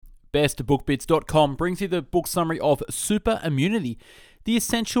BestBookBits.com brings you the book summary of Super Immunity, the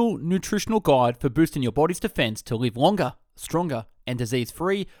essential nutritional guide for boosting your body's defense to live longer, stronger, and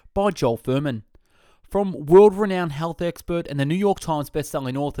disease-free by Joel Fuhrman. From world-renowned health expert and the New York Times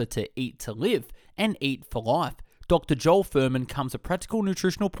best-selling author to Eat to Live and Eat for Life, Dr. Joel Fuhrman comes a practical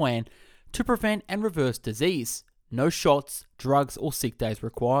nutritional plan to prevent and reverse disease. No shots, drugs, or sick days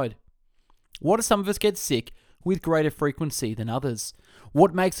required. Why do some of us get sick with greater frequency than others?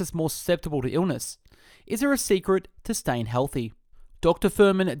 What makes us more susceptible to illness? Is there a secret to staying healthy? Dr.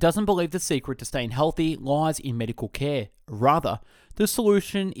 Fuhrman doesn't believe the secret to staying healthy lies in medical care. Rather, the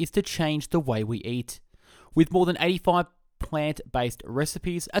solution is to change the way we eat. With more than 85 plant-based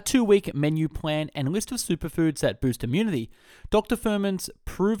recipes, a 2-week menu plan, and a list of superfoods that boost immunity, Dr. Fuhrman's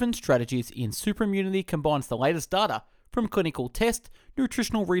proven strategies in super immunity combines the latest data from clinical tests,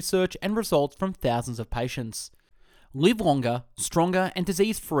 nutritional research, and results from thousands of patients. Live longer, stronger, and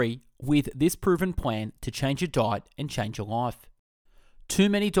disease-free with this proven plan to change your diet and change your life. Too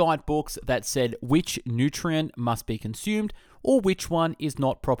many diet books that said which nutrient must be consumed or which one is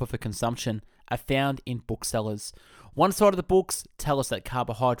not proper for consumption are found in booksellers. One side of the books tell us that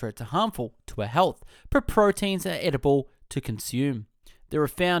carbohydrates are harmful to our health, but proteins are edible to consume. There are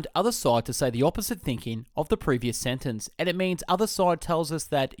found other side to say the opposite thinking of the previous sentence, and it means other side tells us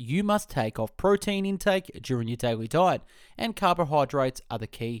that you must take off protein intake during your daily diet, and carbohydrates are the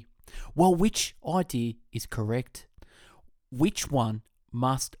key. Well, which idea is correct? Which one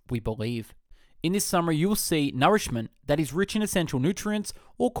must we believe? In this summary, you will see nourishment that is rich in essential nutrients,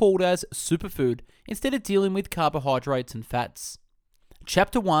 or called as superfood, instead of dealing with carbohydrates and fats.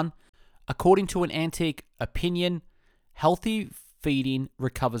 Chapter 1, according to an antique opinion, healthy feeding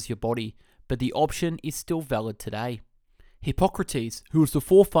recovers your body, but the option is still valid today. Hippocrates, who was the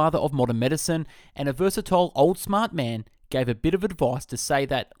forefather of modern medicine and a versatile old smart man, gave a bit of advice to say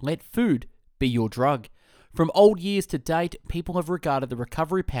that let food be your drug. From old years to date, people have regarded the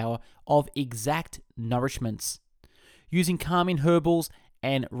recovery power of exact nourishments, using calming herbals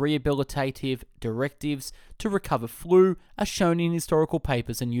and rehabilitative directives to recover flu are shown in historical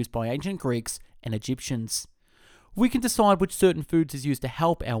papers and used by ancient Greeks and Egyptians. We can decide which certain foods is used to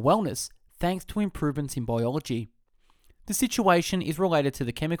help our wellness thanks to improvements in biology. The situation is related to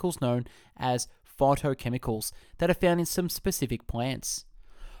the chemicals known as phytochemicals that are found in some specific plants.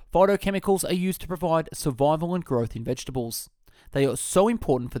 Phytochemicals are used to provide survival and growth in vegetables. They are so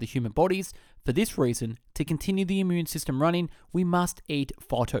important for the human bodies. For this reason, to continue the immune system running, we must eat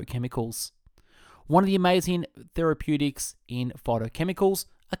phytochemicals. One of the amazing therapeutics in phytochemicals,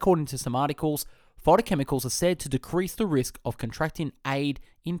 according to some articles, phytochemicals are said to decrease the risk of contracting AIDS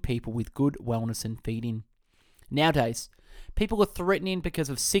in people with good wellness and feeding. Nowadays, people are threatening because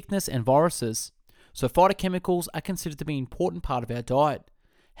of sickness and viruses, so phytochemicals are considered to be an important part of our diet.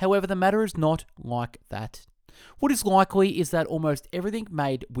 However, the matter is not like that. What is likely is that almost everything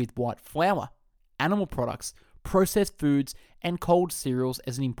made with white flour, animal products, processed foods, and cold cereals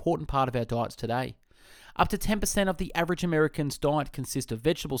is an important part of our diets today. Up to 10% of the average American's diet consists of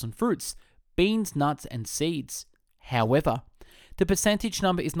vegetables and fruits, beans, nuts, and seeds. However, the percentage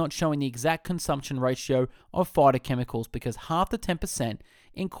number is not showing the exact consumption ratio of phytochemicals because half the 10%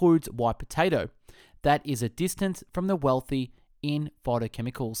 includes white potato. That is a distance from the wealthy in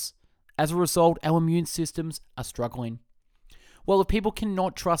phytochemicals. As a result, our immune systems are struggling. Well, if people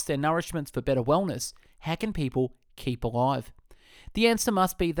cannot trust their nourishments for better wellness, how can people keep alive? The answer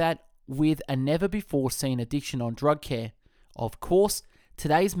must be that with a never-before-seen addiction on drug care. Of course,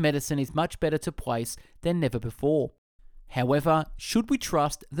 today's medicine is much better to place than never before. However, should we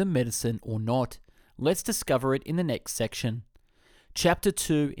trust the medicine or not? Let's discover it in the next section. Chapter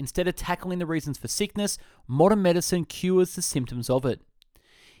 2, instead of tackling the reasons for sickness, modern medicine cures the symptoms of it.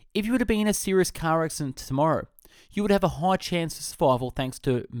 If you were to be in a serious car accident tomorrow, you would have a high chance of survival thanks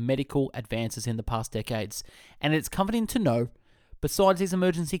to medical advances in the past decades. And it's comforting to know, besides these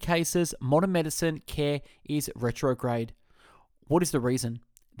emergency cases, modern medicine care is retrograde. What is the reason?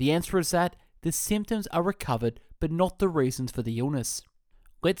 The answer is that the symptoms are recovered, but not the reasons for the illness.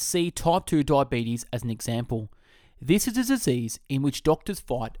 Let's see type 2 diabetes as an example. This is a disease in which doctors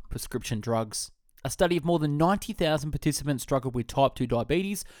fight prescription drugs. A study of more than 90,000 participants struggled with type 2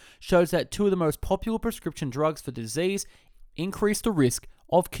 diabetes shows that 2 of the most popular prescription drugs for the disease increase the risk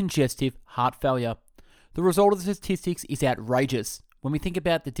of congestive heart failure. The result of the statistics is outrageous. When we think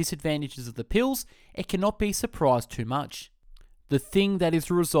about the disadvantages of the pills, it cannot be surprised too much. The thing that is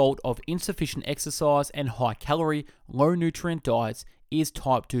the result of insufficient exercise and high-calorie, low-nutrient diets is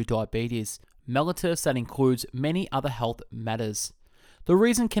type 2 diabetes, mellitus that includes many other health matters. The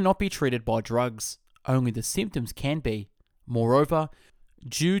reason cannot be treated by drugs, only the symptoms can be. Moreover,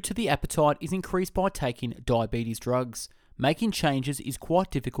 due to the appetite is increased by taking diabetes drugs. Making changes is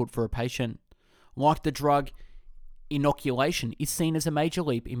quite difficult for a patient. Like the drug, inoculation is seen as a major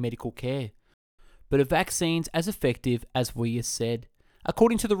leap in medical care. But are vaccines as effective as we have said?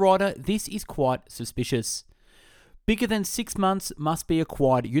 According to the writer, this is quite suspicious. Bigger than 6 months must be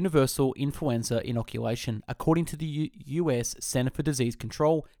acquired universal influenza inoculation, according to the US Center for Disease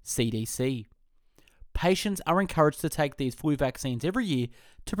Control, CDC. Patients are encouraged to take these flu vaccines every year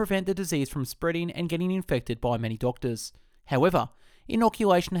to prevent the disease from spreading and getting infected by many doctors. However,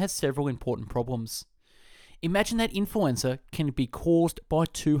 inoculation has several important problems. Imagine that influenza can be caused by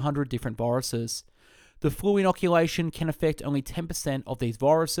 200 different viruses. The flu inoculation can affect only 10% of these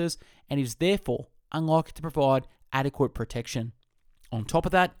viruses and is therefore unlikely to provide adequate protection. On top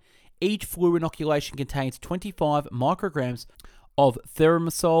of that, each flu inoculation contains 25 micrograms of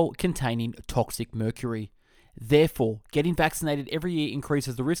thimerosal containing toxic mercury. Therefore, getting vaccinated every year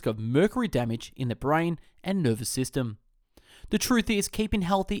increases the risk of mercury damage in the brain and nervous system. The truth is, keeping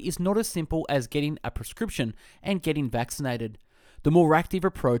healthy is not as simple as getting a prescription and getting vaccinated. The more active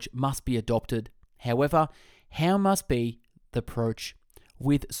approach must be adopted. However, how must be the approach?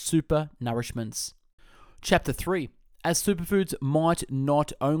 With supernourishments. Chapter 3. As superfoods might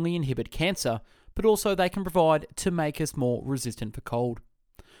not only inhibit cancer, but also they can provide to make us more resistant for cold.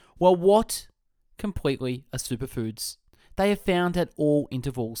 Well, what completely are superfoods? They are found at all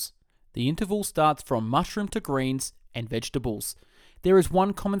intervals. The interval starts from mushroom to greens and vegetables. There is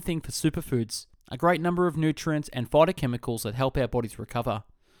one common thing for superfoods, a great number of nutrients and phytochemicals that help our bodies recover.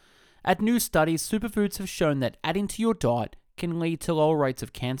 At new studies, superfoods have shown that adding to your diet can lead to lower rates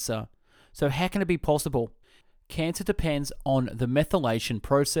of cancer. So how can it be possible? Cancer depends on the methylation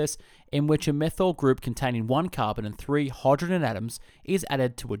process in which a methyl group containing 1 carbon and 3 hydrogen atoms is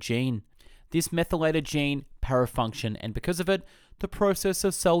added to a gene. This methylated gene parafunction, and because of it, the process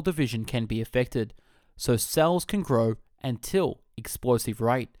of cell division can be affected. So cells can grow until explosive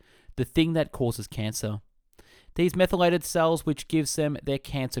rate, the thing that causes cancer. These methylated cells, which gives them their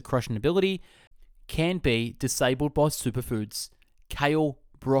cancer-crushing ability, can be disabled by superfoods. Kale,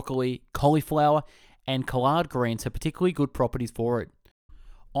 broccoli, cauliflower, and collard greens have particularly good properties for it.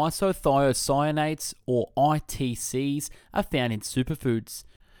 Isothiocyanates, or ITCs, are found in superfoods.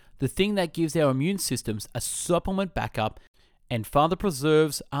 The thing that gives our immune systems a supplement backup and further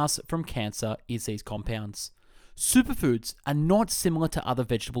preserves us from cancer is these compounds. Superfoods are not similar to other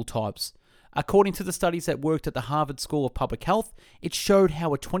vegetable types. According to the studies that worked at the Harvard School of Public Health, it showed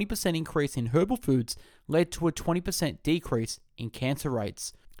how a 20% increase in herbal foods led to a 20% decrease in cancer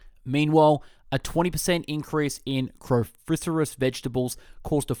rates. Meanwhile, a 20% increase in cruciferous vegetables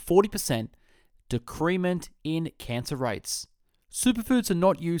caused a 40% decrement in cancer rates. Superfoods are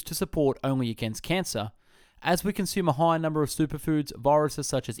not used to support only against cancer. As we consume a higher number of superfoods, viruses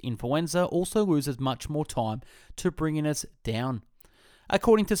such as influenza also loses much more time to bringing us down.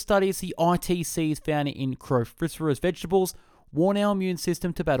 According to studies, the ITCs found in cruciferous vegetables warn our immune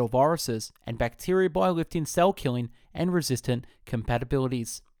system to battle viruses and bacteria by lifting cell killing and resistant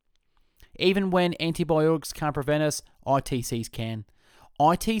compatibilities. Even when antibiotics can't prevent us, ITCs can.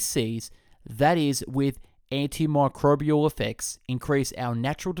 ITCs, that is, with antimicrobial effects, increase our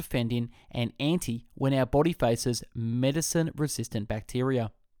natural defending and anti when our body faces medicine-resistant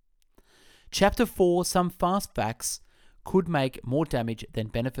bacteria. Chapter 4, some fast facts could make more damage than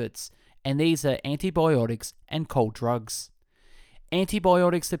benefits, and these are antibiotics and cold drugs.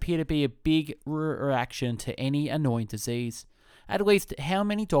 Antibiotics appear to be a big reaction to any annoying disease. At least, how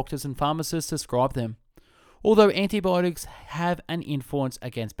many doctors and pharmacists prescribe them? Although antibiotics have an influence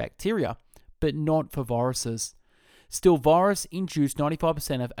against bacteria, but not for viruses. Still, virus induce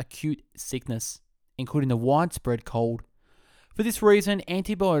 95% of acute sickness, including the widespread cold. For this reason,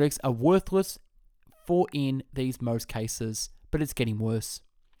 antibiotics are worthless in these most cases, but it's getting worse.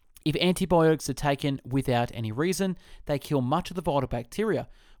 If antibiotics are taken without any reason, they kill much of the vital bacteria,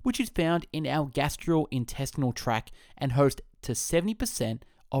 which is found in our gastrointestinal tract and host to 70%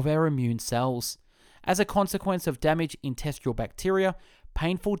 of our immune cells. As a consequence of damaged intestinal bacteria,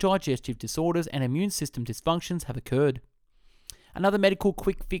 painful digestive disorders and immune system dysfunctions have occurred. Another medical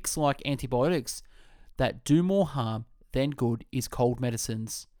quick fix like antibiotics that do more harm than good is cold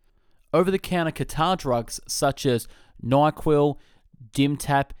medicines. Over-the-counter catarrh drugs such as NyQuil,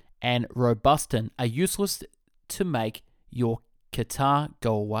 Dimtap, and Robusten are useless to make your catarrh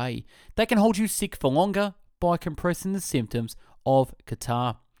go away. They can hold you sick for longer by compressing the symptoms of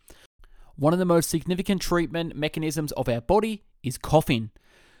catarrh. One of the most significant treatment mechanisms of our body is coughing.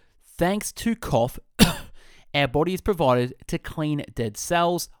 Thanks to cough, our body is provided to clean dead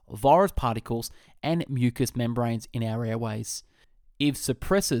cells, virus particles, and mucous membranes in our airways. If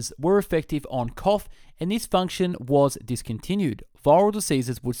suppressors were effective on cough and this function was discontinued, viral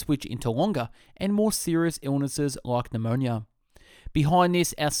diseases would switch into longer and more serious illnesses like pneumonia. Behind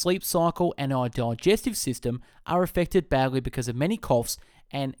this, our sleep cycle and our digestive system are affected badly because of many coughs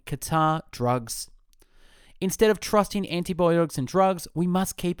and catarrh drugs. Instead of trusting antibiotics and drugs, we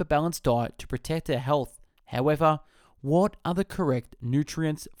must keep a balanced diet to protect our health. However, what are the correct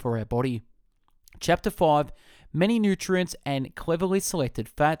nutrients for our body? Chapter 5. Many nutrients and cleverly selected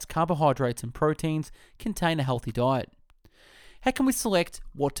fats, carbohydrates, and proteins contain a healthy diet. How can we select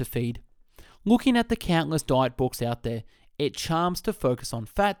what to feed? Looking at the countless diet books out there, it charms to focus on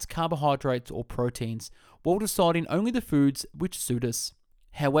fats, carbohydrates, or proteins, while deciding only the foods which suit us.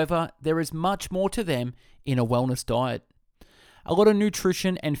 However, there is much more to them in a wellness diet. A lot of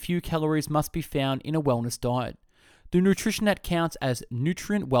nutrition and few calories must be found in a wellness diet. The nutrition that counts as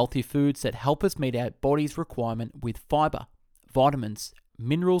nutrient-wealthy foods that help us meet our body's requirement with fiber, vitamins,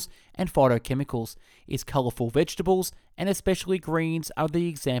 minerals, and phytochemicals is colorful vegetables, and especially greens are the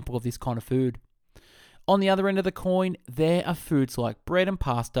example of this kind of food. On the other end of the coin, there are foods like bread and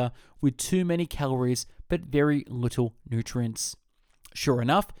pasta with too many calories but very little nutrients. Sure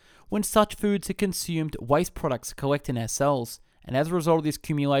enough, when such foods are consumed, waste products collect in our cells, and as a result of this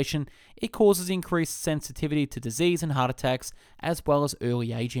accumulation, it causes increased sensitivity to disease and heart attacks, as well as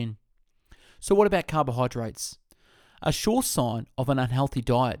early aging. So what about carbohydrates? A sure sign of an unhealthy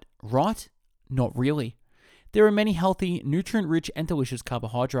diet, right? Not really. There are many healthy, nutrient-rich and delicious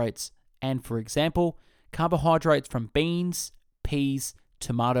carbohydrates, and for example, carbohydrates from beans, peas,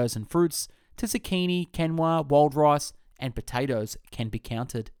 tomatoes and fruits, to zucchini, quinoa, wild rice, and potatoes can be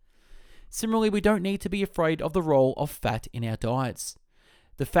counted. Similarly, we don't need to be afraid of the role of fat in our diets.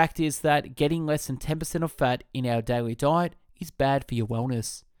 The fact is that getting less than 10% of fat in our daily diet is bad for your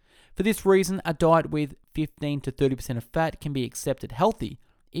wellness. For this reason, a diet with 15 to 30% of fat can be accepted healthy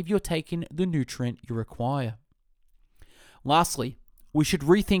if you're taking the nutrient you require. Lastly, we should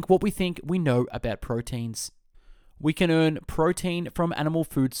rethink what we think we know about proteins. We can earn protein from animal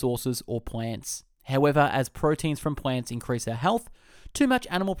food sources or plants. However, as proteins from plants increase our health, too much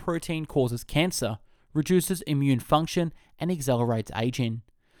animal protein causes cancer, reduces immune function, and accelerates aging.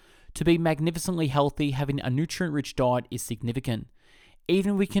 To be magnificently healthy, having a nutrient-rich diet is significant.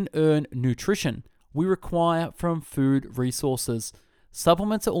 Even if we can earn nutrition, we require from food resources.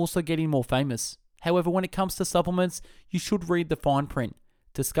 Supplements are also getting more famous. However, when it comes to supplements, you should read the fine print.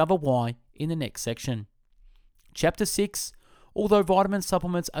 Discover why in the next section. Chapter 6. Although vitamin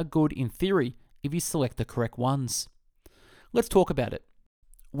supplements are good in theory if you select the correct ones. Let's talk about it.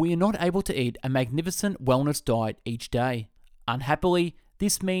 We are not able to eat a magnificent wellness diet each day. Unhappily,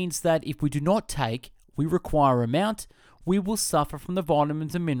 this means that if we do not take we require amount, we will suffer from the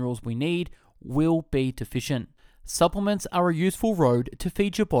vitamins and minerals we need will be deficient. Supplements are a useful road to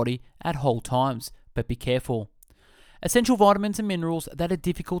feed your body at whole times, but be careful. Essential vitamins and minerals that are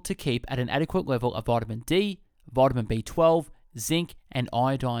difficult to keep at an adequate level are vitamin D, vitamin B12, zinc, and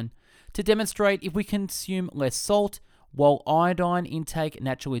iodine. To demonstrate if we consume less salt, while iodine intake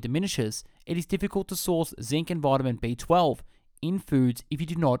naturally diminishes, it is difficult to source zinc and vitamin B12 in foods if you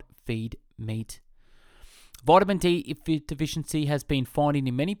do not feed meat. Vitamin D deficiency has been finding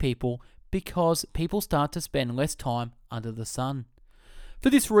in many people because people start to spend less time under the sun. For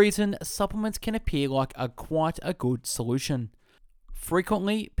this reason, supplements can appear like quite a good solution.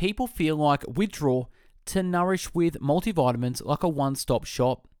 Frequently, people feel like withdraw to nourish with multivitamins like a one-stop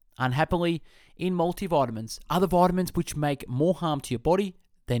shop. Unhappily, in multivitamins, other vitamins which make more harm to your body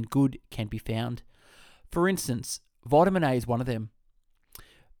than good can be found. For instance, vitamin A is one of them.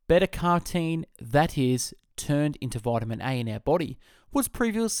 Beta-carotene, that is, turned into vitamin A in our body, was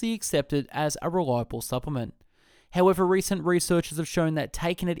previously accepted as a reliable supplement. However, recent researchers have shown that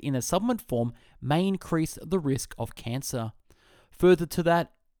taking it in a supplement form may increase the risk of cancer. Further to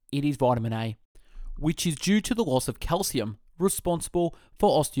that, it is vitamin A, which is due to the loss of calcium, responsible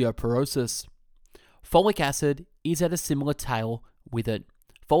for osteoporosis. Folic acid is at a similar tale with it.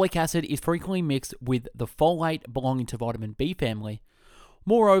 Folic acid is frequently mixed with the folate belonging to vitamin B family.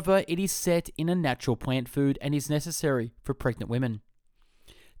 Moreover, it is set in a natural plant food and is necessary for pregnant women.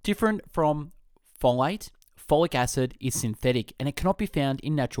 Different from folate, folic acid is synthetic and it cannot be found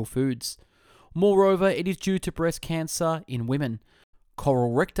in natural foods. Moreover, it is due to breast cancer in women,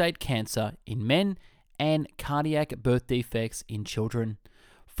 colorectal cancer in men, and cardiac birth defects in children.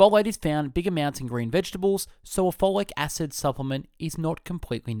 Folate is found in big amounts in green vegetables, so a folic acid supplement is not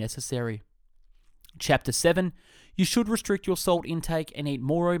completely necessary. Chapter 7. You should restrict your salt intake and eat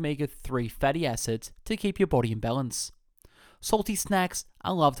more omega-3 fatty acids to keep your body in balance. Salty snacks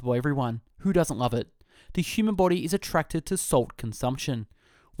are loved by everyone. Who doesn't love it? the human body is attracted to salt consumption.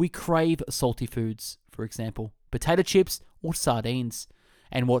 We crave salty foods, for example, potato chips or sardines.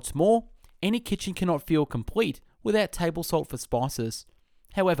 And what's more, any kitchen cannot feel complete without table salt for spices.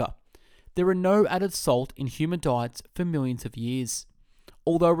 However, there are no added salt in human diets for millions of years.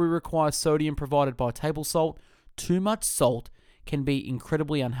 Although we require sodium provided by table salt, too much salt can be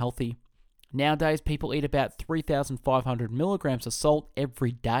incredibly unhealthy. Nowadays, people eat about 3,500 milligrams of salt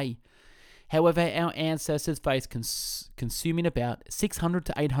every day. However, our ancestors faced consuming about 600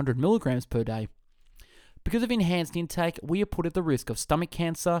 to 800 milligrams per day. Because of enhanced intake, we are put at the risk of stomach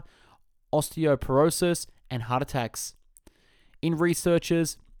cancer, osteoporosis, and heart attacks. In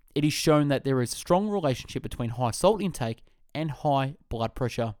researchers, it is shown that there is a strong relationship between high salt intake and high blood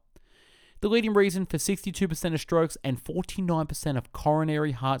pressure. The leading reason for 62% of strokes and 49% of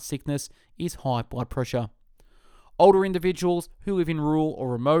coronary heart sickness is high blood pressure. Older individuals who live in rural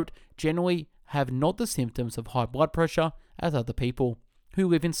or remote generally have not the symptoms of high blood pressure as other people who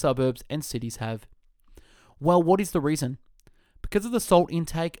live in suburbs and cities have. Well, what is the reason? Because of the salt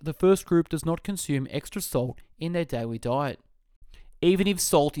intake, the first group does not consume extra salt in their daily diet. Even if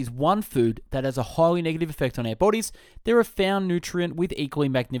salt is one food that has a highly negative effect on our bodies, there are found nutrients with equally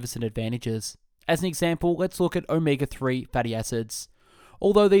magnificent advantages. As an example, let's look at omega-3 fatty acids.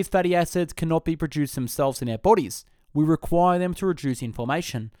 Although these fatty acids cannot be produced themselves in our bodies, we require them to reduce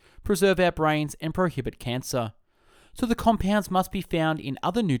inflammation, preserve our brains, and prohibit cancer. So the compounds must be found in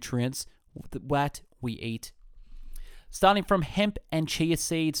other nutrients that we eat. Starting from hemp and chia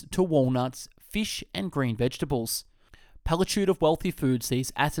seeds to walnuts, fish, and green vegetables. Plenitude of wealthy foods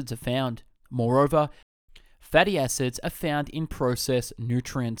these acids are found. Moreover, fatty acids are found in processed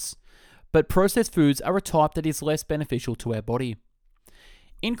nutrients. But processed foods are a type that is less beneficial to our body.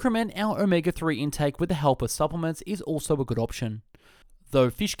 Increment our omega-3 intake with the help of supplements is also a good option. Though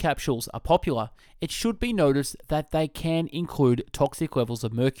fish capsules are popular, it should be noticed that they can include toxic levels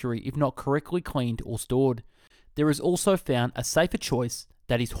of mercury if not correctly cleaned or stored. There is also found a safer choice,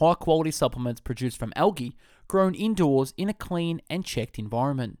 that is high quality supplements produced from algae grown indoors in a clean and checked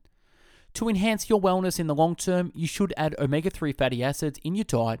environment. To enhance your wellness in the long term, you should add omega-3 fatty acids in your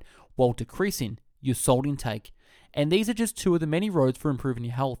diet while decreasing your salt intake. And these are just two of the many roads for improving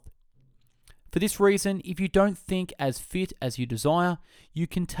your health. For this reason, if you don't think as fit as you desire, you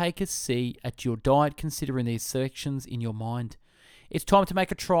can take a see at your diet considering these sections in your mind. It's time to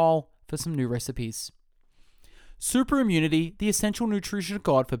make a trial for some new recipes. Super Immunity, the essential nutritional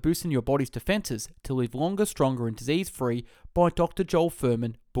guide for boosting your body's defenses to live longer, stronger, and disease-free by Dr. Joel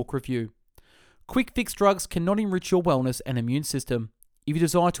Fuhrman, book review. Quick fix drugs cannot enrich your wellness and immune system. If you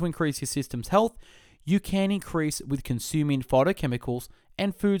desire to increase your system's health, you can increase with consuming phytochemicals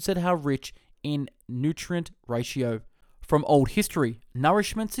and foods that are rich in nutrient ratio. From old history,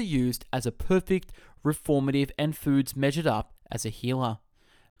 nourishments are used as a perfect, reformative, and foods measured up as a healer.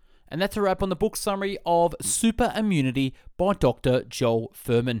 And that's a wrap on the book summary of Super Immunity by Dr. Joel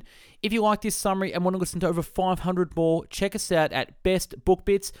Fuhrman. If you like this summary and want to listen to over 500 more, check us out at Best Book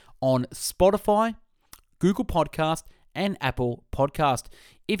Bits on Spotify, Google Podcast, and Apple Podcast.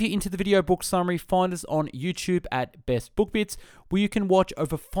 If you're into the video book summary, find us on YouTube at Best Book Bits, where you can watch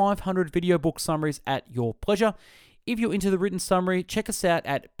over 500 video book summaries at your pleasure. If you're into the written summary, check us out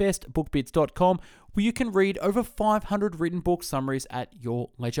at bestbookbits.com, where you can read over 500 written book summaries at your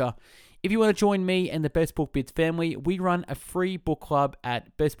leisure. If you want to join me and the Best Book Bits family, we run a free book club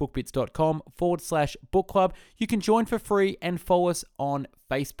at bestbookbits.com/book club. You can join for free and follow us on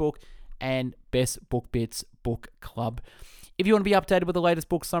Facebook and Best Book Bits Book Club. If you want to be updated with the latest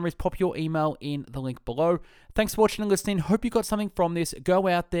book summaries, pop your email in the link below. Thanks for watching and listening. Hope you got something from this. Go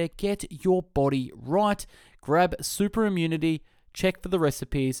out there, get your body right, grab Super Immunity, check for the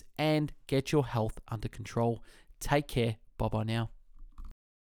recipes, and get your health under control. Take care. Bye-bye now.